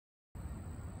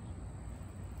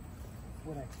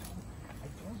what I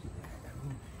told you that. I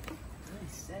mean, I already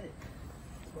said it.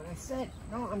 That's what I said.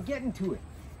 No, I'm getting to it.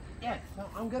 Yeah, no,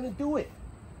 I'm gonna do it.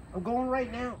 I'm going right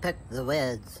now. Pick the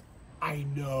weeds. I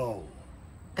know.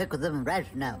 Pick them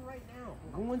right now. Right now.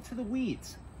 I'm going to the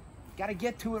weeds. Gotta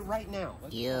get to it right now.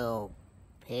 You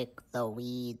pick the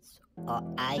weeds, or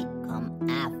I come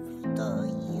after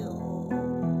you.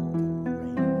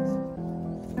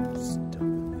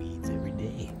 Stupid weeds every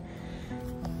day.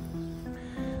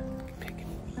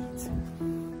 Picking weeds.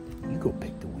 You go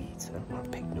pick the weeds. I don't want to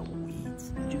pick no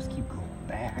weeds. You just keep going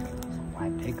back. So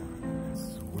why pick them?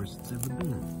 It's the worst it's ever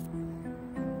been.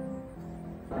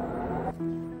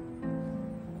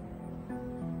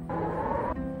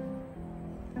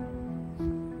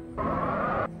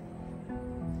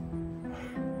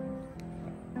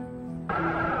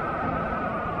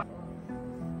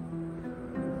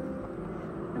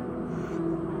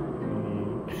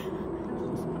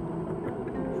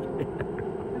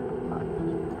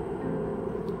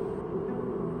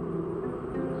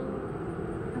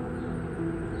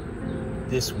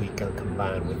 This week on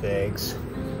Combined with Eggs,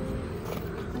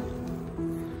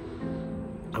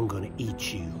 I'm gonna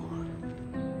eat you.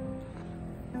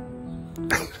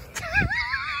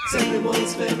 Saturday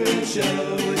morning's favorite show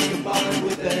is Combined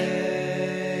with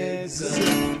Eggs.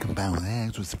 Combined with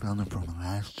Eggs was spelled from the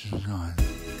last 2 nights.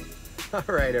 All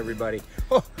right, everybody.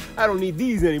 Oh, I don't need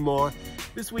these anymore.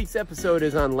 This week's episode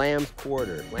is on lamb's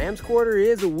quarter. Lamb's quarter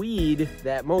is a weed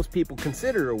that most people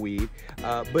consider a weed,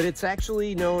 but it's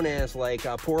actually known as like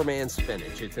poor man's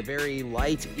spinach. It's a very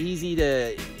light, easy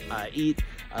to eat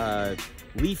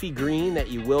leafy green that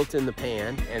you wilt in the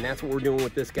pan, and that's what we're doing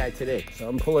with this guy today. So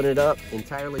I'm pulling it up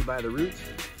entirely by the roots,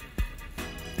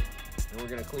 and we're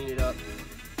gonna clean it up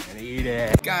and eat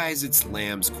it. Guys, it's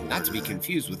lamb's quarter, not to be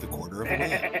confused with the quarter of a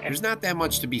lamb. There's not that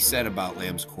much to be said about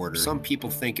lamb's quarter. Some people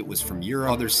think it was from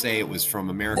Europe, others say it was from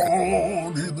America.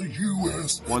 Born in the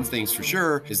U.S. One thing's for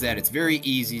sure is that it's very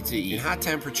easy to eat. In hot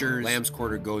temperatures, lamb's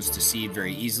quarter goes to seed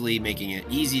very easily, making it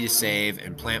easy to save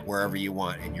and plant wherever you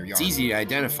want in your yard. It's easy to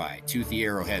identify. Toothy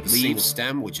arrowhead leaves, single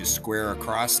stem, which is square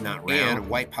across, not round, and a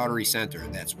white powdery center,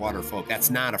 that's water focused. That's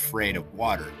not afraid of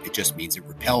water. It just means it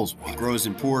repels water. It grows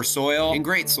in poor soil and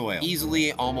great soil,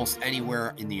 easily almost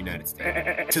anywhere in the United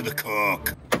States. To the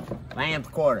cook. Lamb's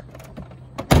quarter.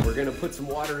 We're gonna put some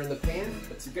water in the pan.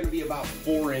 It's gonna be about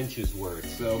 4 inches worth.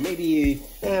 So maybe,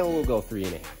 we'll go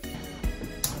 3.5.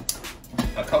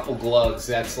 A couple glugs,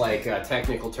 that's like a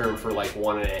technical term for like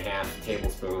 1.5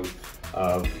 tablespoons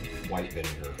of white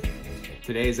vinegar.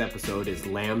 Today's episode is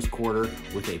lamb's quarter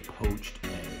with a poached egg.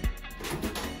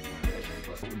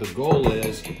 The goal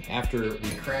is, after we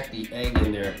crack the egg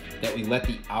in there, that we let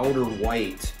the outer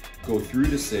white go through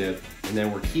the sieve, and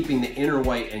then we're keeping the inner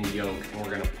white and yolk, and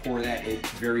we're gonna pour that in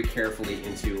very carefully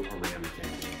into a ramekin.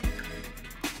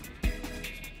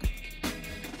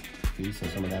 See, so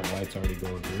some of that white's already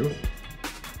going through.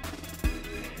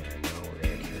 And now we're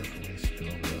gonna carefully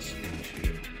spill this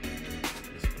into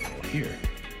this bowl here.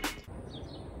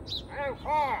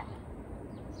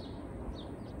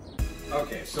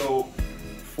 Okay, so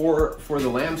for the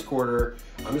lamb's quarter,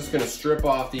 I'm just gonna strip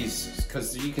off these,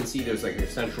 because you can see there's like a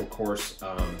central coarse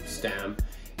stem,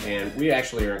 and we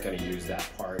actually aren't gonna use that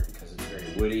part because it's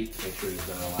very woody. Make sure there's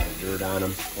not a lot of dirt on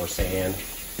them or sand. The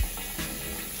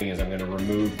thing is, I'm gonna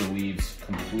remove the leaves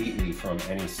completely from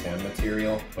any stem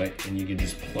material, and you can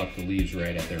just pluck the leaves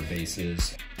right at their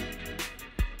bases.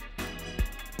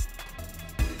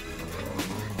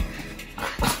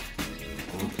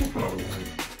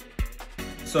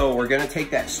 So we're gonna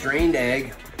take that strained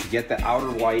egg to get the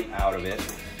outer white out of it,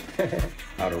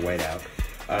 outer white out.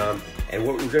 And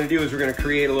what we're gonna do is we're gonna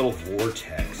create a little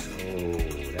vortex. Oh,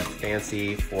 that's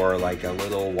fancy for like a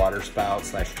little water spout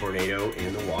 / tornado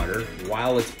in the water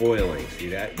while it's boiling. See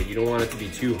that? But you don't want it to be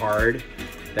too hard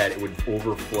that it would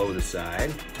overflow the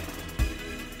side.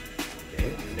 Okay,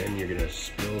 and then you're gonna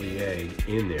spill the egg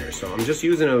in there. So I'm just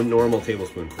using a normal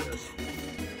tablespoon for this.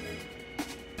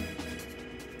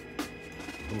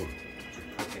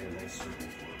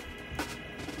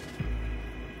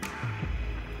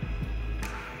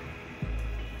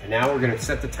 Now we're gonna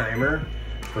set the timer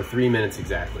for 3 minutes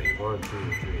exactly. 1, 2,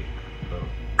 3, boom.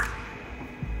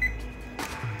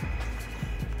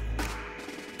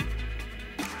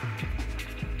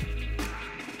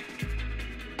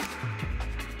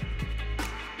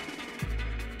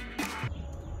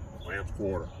 Lamb's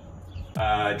quarter.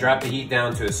 Drop the heat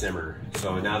down to a simmer.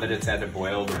 So now that it's at a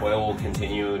boil, the boil will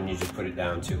continue, and you just put it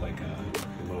down to like a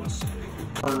lowest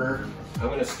burner. I'm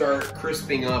gonna start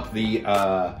crisping up the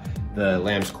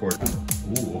lamb's quarter.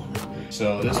 Ooh.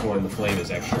 So this one, the flame is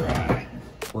extra high.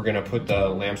 We're gonna put the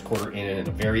lamb's quarter in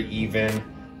a very even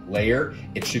layer.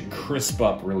 It should crisp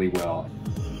up really well.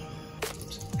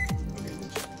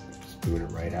 Spoon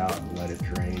it right out and let it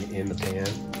drain in the pan.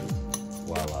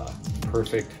 Voila,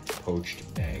 perfect poached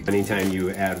egg. Anytime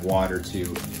you add water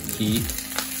to heat,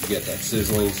 you get that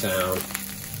sizzling sound.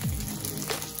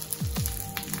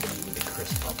 Let it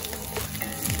crisp up a little more.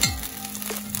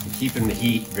 I'm keeping the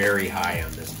heat very high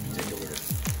on this particular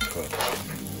cook.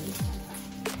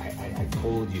 I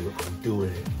told you I'm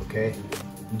doing it, okay?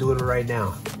 I'm doing it right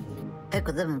now. Pick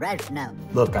them right now.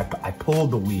 Look, I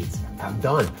pulled the weeds. I'm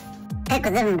done. Pick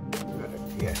them.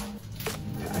 Yeah,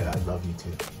 I love you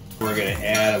too. We're gonna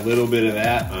add a little bit of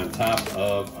that on top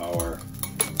of our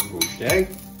poached egg.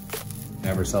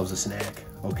 Have ourselves a snack,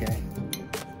 okay?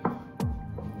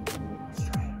 Let's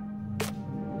try it.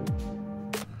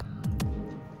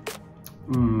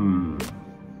 Mmm.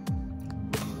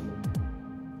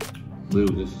 Lou,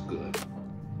 this is good.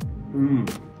 Mmm.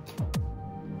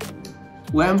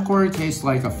 Lamb's quarter tastes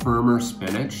like a firmer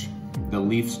spinach. The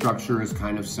leaf structure is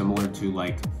kind of similar to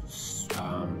like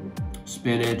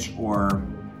spinach or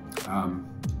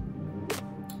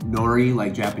nori,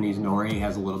 like Japanese nori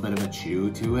has a little bit of a chew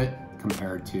to it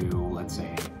compared to, let's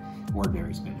say,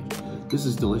 ordinary spinach. This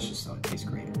is delicious though, it tastes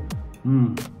great.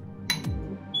 Mmm.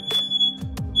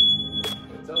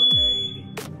 It's okay, Edie.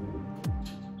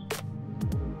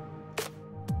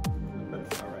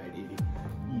 That's all right, Edie.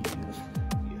 Yes,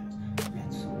 yes. That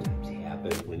sometimes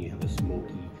happens when you have a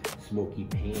smoky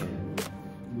pan.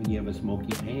 When you have a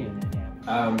smoky pan, that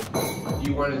happens. Do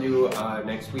you want to do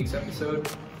next week's episode?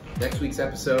 Next week's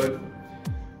episode,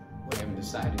 we haven't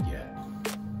decided yet.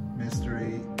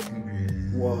 Mystery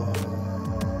ingredients. Whoa.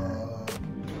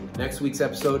 Next week's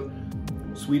episode,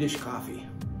 Swedish coffee.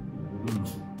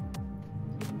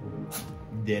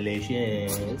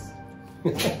 Delicious.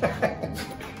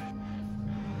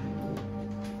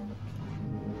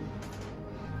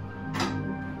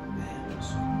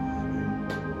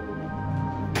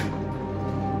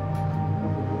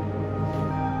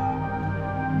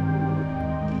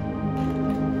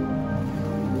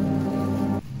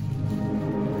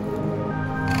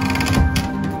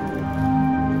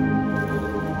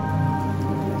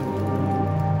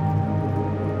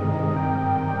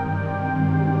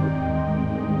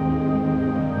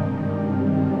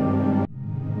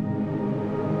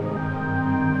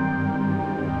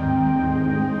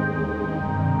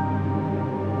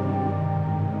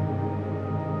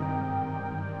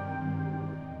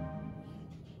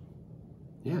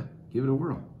 Yeah, give it a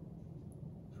whirl.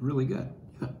 It's really good.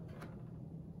 Yeah.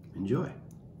 Enjoy.